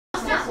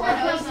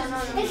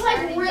It's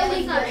like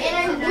really good, and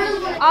I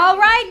really want to. All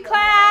right,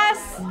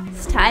 class.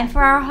 It's time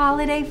for our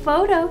holiday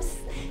photos.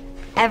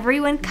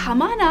 Everyone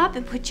come on up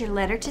and put your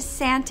letter to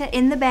Santa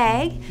in the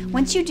bag.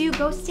 Once you do,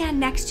 go stand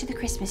next to the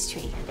Christmas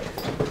tree.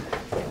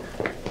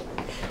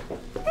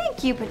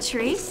 Thank you,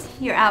 Patrice.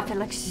 Your outfit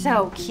looks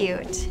so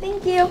cute.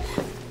 Thank you.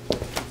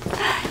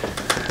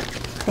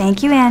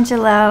 Thank you,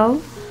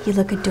 Angelo. You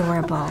look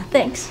adorable.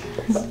 Thanks.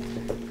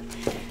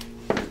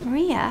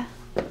 Maria,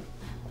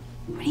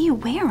 what are you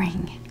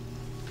wearing?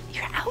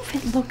 Your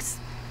outfit looks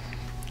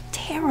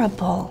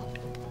terrible.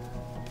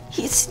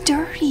 It's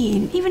dirty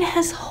and even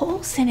has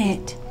holes in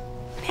it.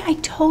 I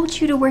told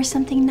you to wear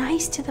something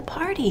nice to the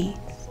party.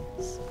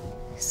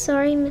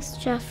 Sorry, Miss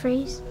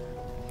Jeffries.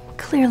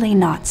 Clearly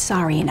not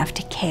sorry enough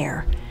to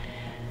care.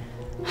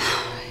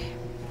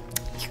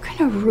 You're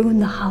gonna ruin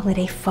the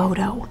holiday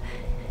photo.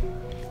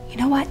 You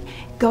know what?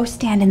 Go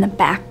stand in the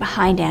back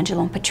behind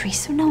Angelo and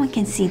Patrice so no one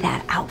can see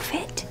that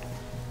outfit.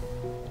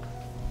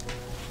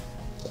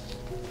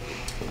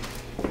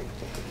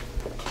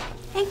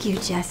 Thank you,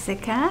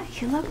 Jessica.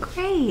 You look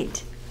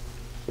great.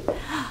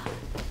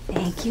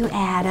 Thank you,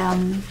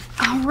 Adam.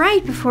 All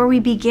right, before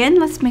we begin,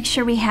 let's make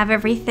sure we have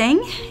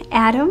everything.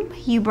 Adam,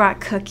 you brought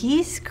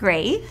cookies.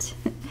 Great.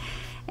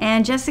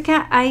 And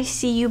Jessica, I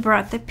see you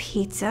brought the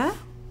pizza.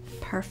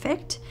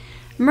 Perfect.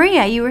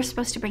 Maria, you were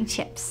supposed to bring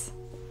chips.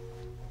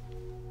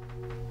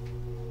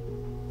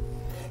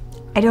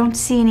 I don't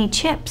see any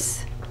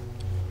chips.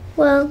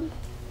 Well,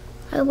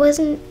 I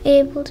wasn't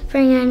able to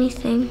bring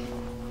anything.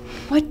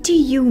 What do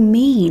you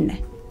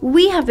mean?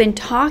 We have been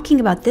talking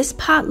about this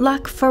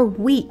potluck for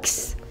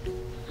weeks.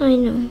 I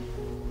know.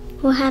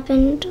 What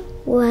happened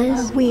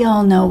was... We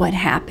all know what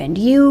happened.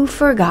 You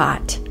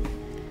forgot.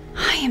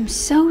 I am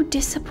so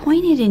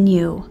disappointed in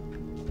you.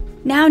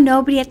 Now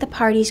nobody at the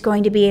party is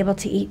going to be able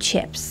to eat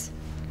chips.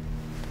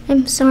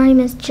 I'm sorry,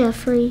 Miss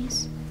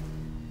Jeffries.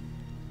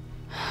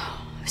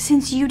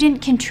 Since you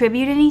didn't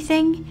contribute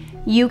anything,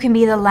 you can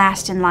be the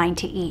last in line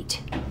to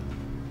eat.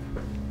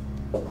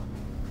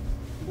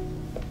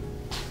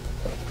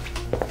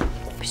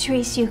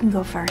 Patrice, you can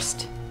go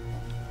first.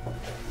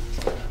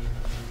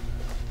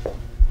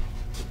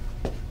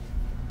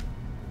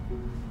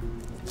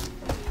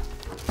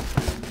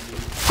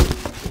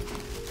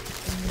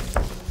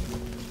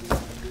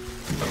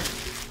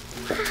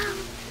 Wow,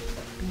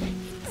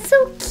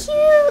 so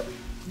cute.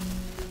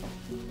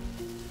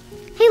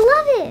 I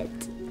love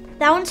it.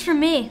 That one's for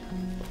me.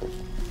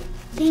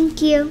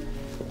 Thank you.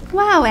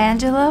 Wow,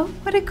 Angelo,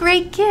 what a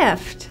great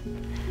gift.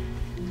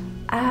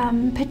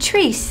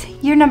 Patrice,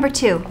 you're number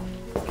 2.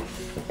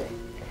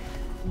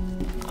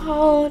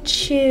 I'll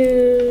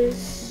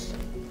choose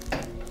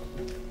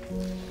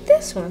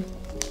this one.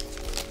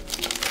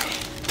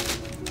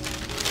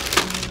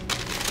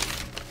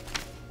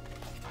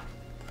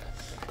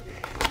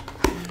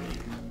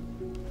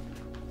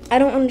 I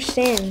don't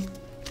understand.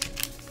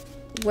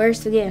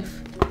 Where's the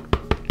gift?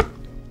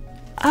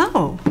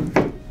 Oh.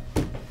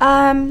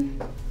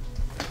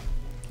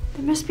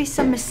 There must be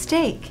some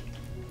mistake.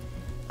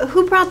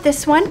 Who brought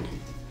this one?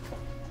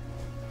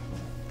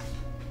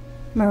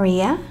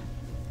 Maria?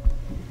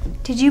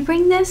 Did you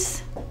bring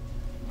this?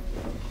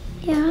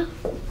 Yeah.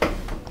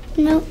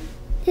 No,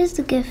 here's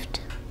the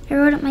gift. I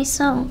wrote it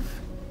myself.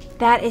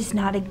 That is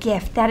not a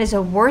gift. That is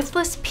a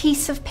worthless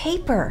piece of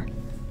paper.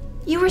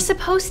 You were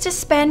supposed to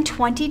spend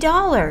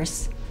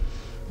 $20.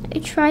 I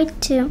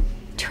tried to.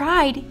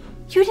 Tried?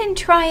 You didn't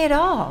try at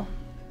all.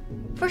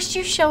 First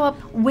you show up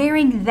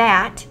wearing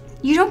that.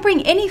 You don't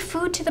bring any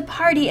food to the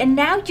party, and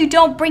now you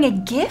don't bring a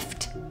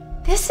gift?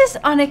 This is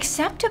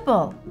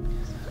unacceptable.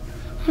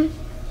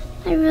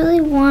 I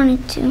really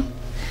wanted to.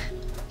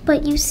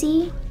 But you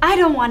see... I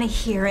don't want to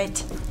hear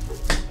it.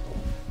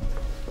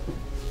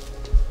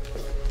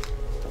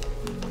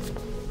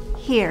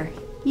 Here,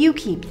 you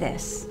keep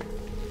this.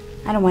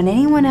 I don't want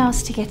anyone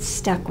else to get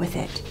stuck with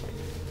it.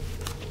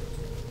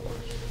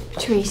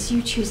 Therese,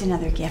 you choose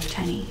another gift,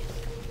 honey.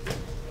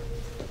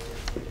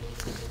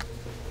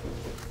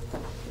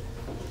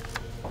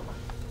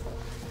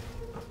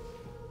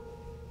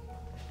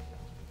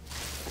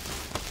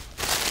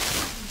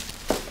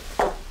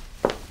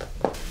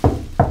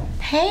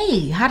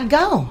 Hey, how'd it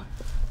go?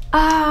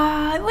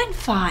 It went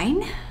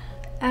fine.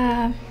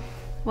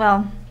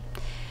 Well,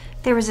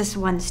 there was this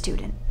one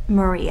student,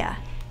 Maria.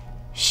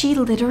 She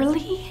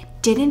literally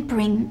didn't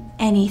bring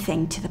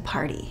anything to the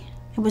party.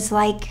 It was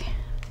like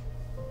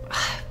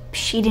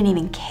she didn't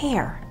even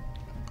care.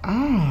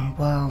 Oh,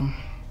 well,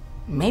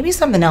 maybe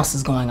something else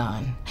is going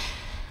on.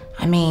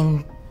 I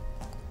mean,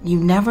 you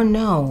never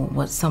know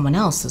what someone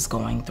else is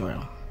going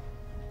through.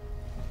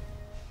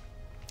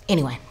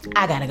 Anyway,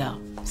 I gotta go.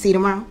 See you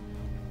tomorrow.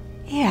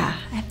 Yeah,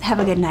 have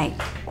a good night.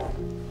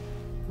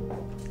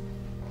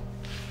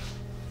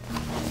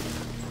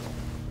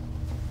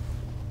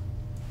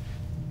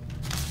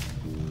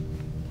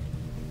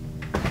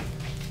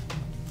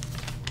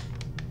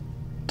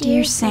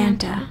 Dear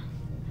Santa,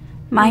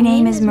 my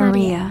name is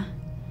Maria,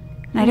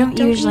 and I don't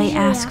usually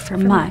ask for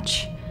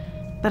much,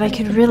 but I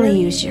could really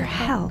use your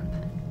help.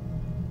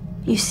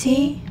 You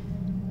see,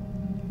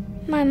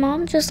 My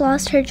mom just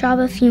lost her job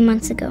a few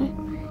months ago.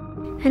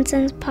 And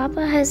since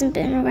Papa hasn't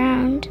been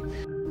around,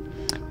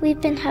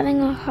 we've been having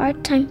a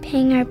hard time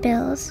paying our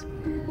bills.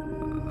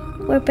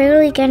 We're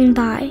barely getting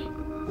by.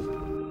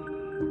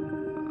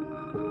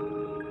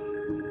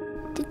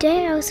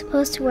 Today I was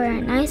supposed to wear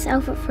a nice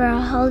outfit for a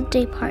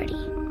holiday party,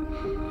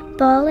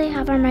 but all I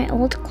have are my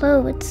old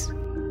clothes.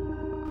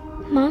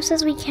 Mom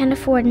says we can't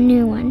afford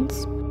new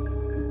ones.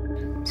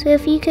 So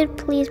if you could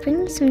please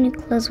bring me some new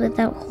clothes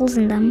without holes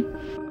in them,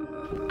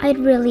 I'd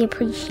really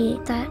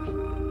appreciate that.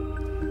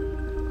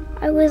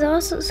 I was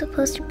also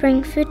supposed to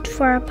bring food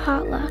for our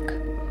potluck,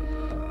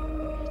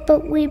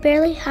 but we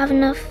barely have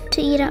enough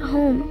to eat at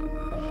home.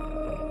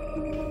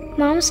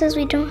 Mom says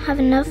we don't have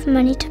enough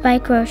money to buy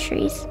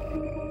groceries.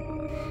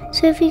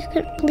 So if you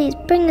could please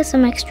bring us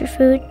some extra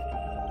food,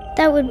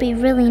 that would be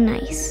really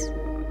nice.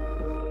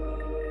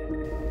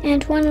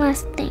 And one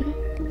last thing,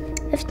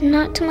 if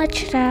not too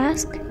much to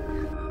ask,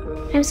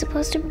 I'm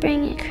supposed to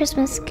bring a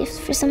Christmas gift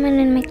for someone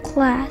in my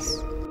class.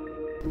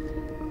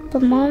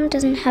 But Mom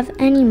doesn't have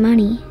any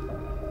money.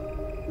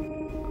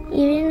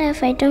 Even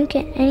if I don't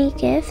get any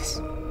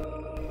gifts,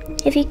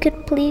 if you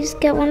could please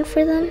get one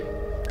for them,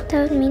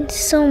 that would mean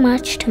so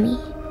much to me.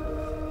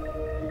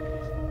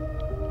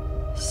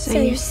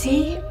 So you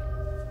see,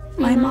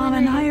 my mom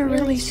and I are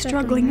really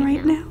struggling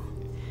right now.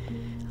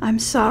 I'm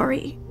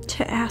sorry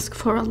to ask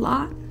for a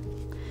lot,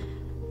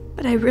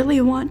 but I really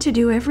want to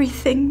do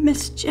everything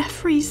Miss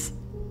Jeffries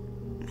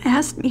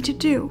asked me to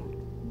do.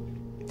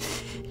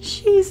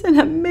 She's an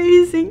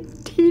amazing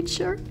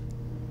teacher.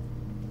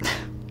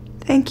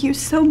 Thank you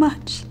so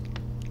much.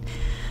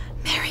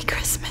 Merry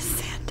Christmas,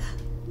 Santa.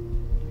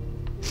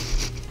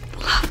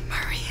 Love,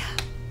 Maria.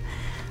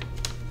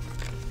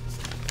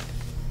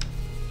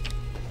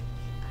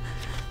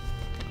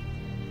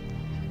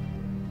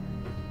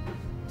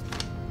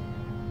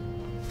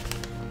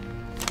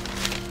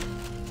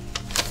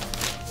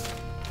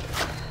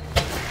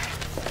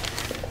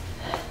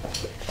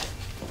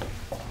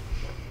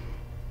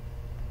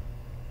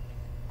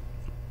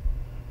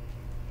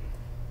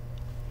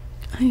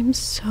 I'm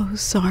so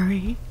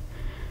sorry.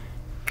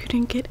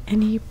 Couldn't get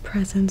any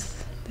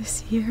presents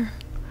this year.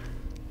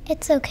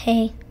 It's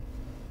okay.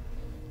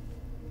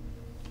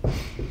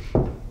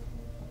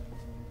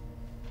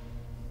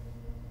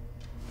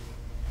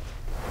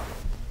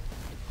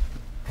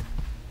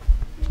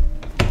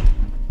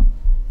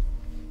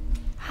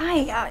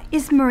 Hi,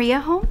 is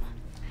Maria home?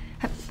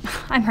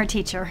 I'm her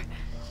teacher.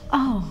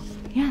 Oh,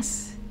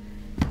 yes.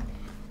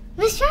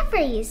 Miss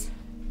Jeffries,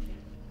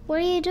 what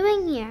are you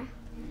doing here?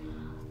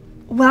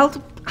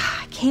 Well,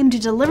 I came to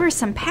deliver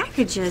some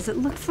packages. It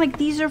looks like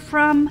these are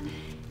from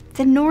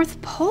the North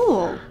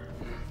Pole.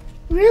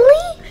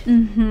 Really?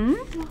 Mm-hmm.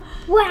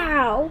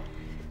 Wow.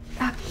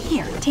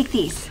 Here, take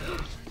these.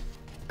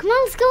 Come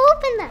on, let's go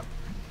open them.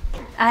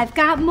 I've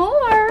got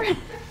more.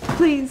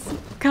 Please,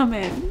 come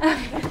in.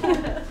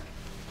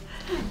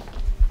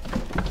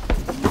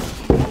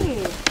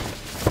 Okay.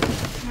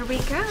 Here we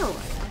go.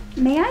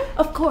 May I?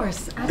 Of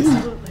course,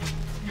 absolutely.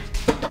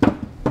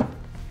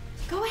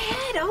 Go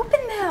ahead,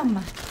 open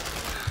them.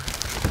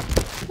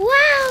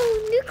 Wow,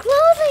 new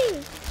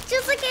clothing!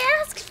 Just like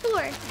I asked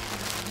for.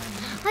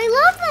 I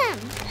love them.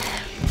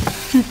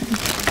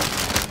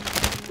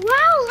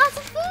 Wow, lots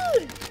of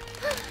food.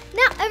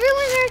 Now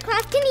everyone in our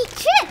class can eat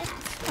chips.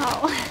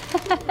 Oh.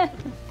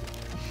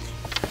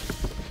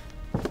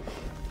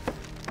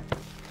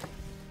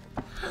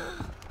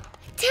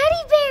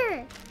 Teddy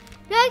bear!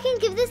 Now I can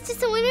give this to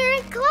someone in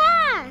our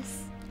class.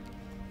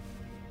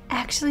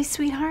 Actually,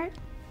 sweetheart,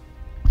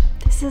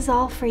 this is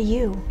all for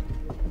you.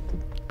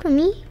 For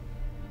me?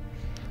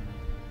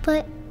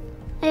 But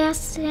I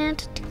asked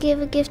Santa to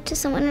give a gift to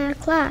someone in our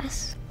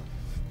class.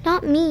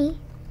 Not me.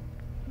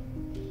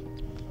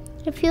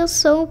 I feel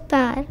so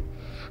bad.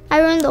 I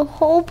ruined the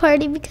whole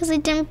party because I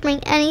didn't bring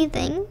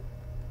anything.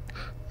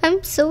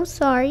 I'm so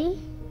sorry.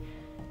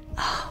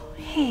 Oh,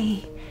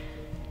 hey.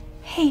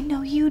 Hey,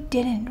 no, you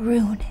didn't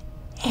ruin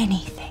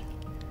anything.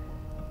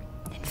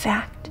 In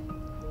fact,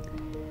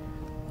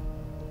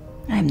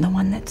 I'm the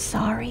one that's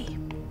sorry.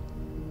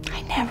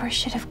 I never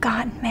should have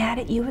gotten mad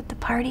at you at the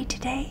party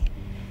today.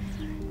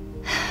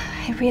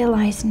 I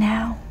realize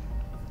now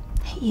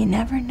that you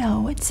never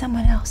know what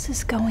someone else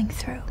is going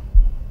through.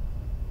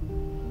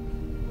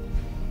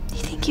 Do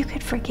you think you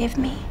could forgive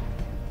me?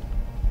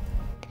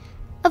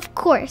 Of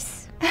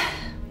course.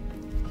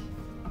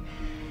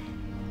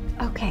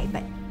 Okay,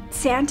 but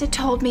Santa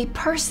told me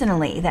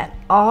personally that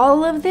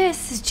all of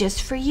this is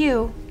just for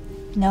you,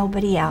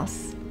 nobody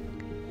else.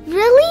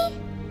 Really?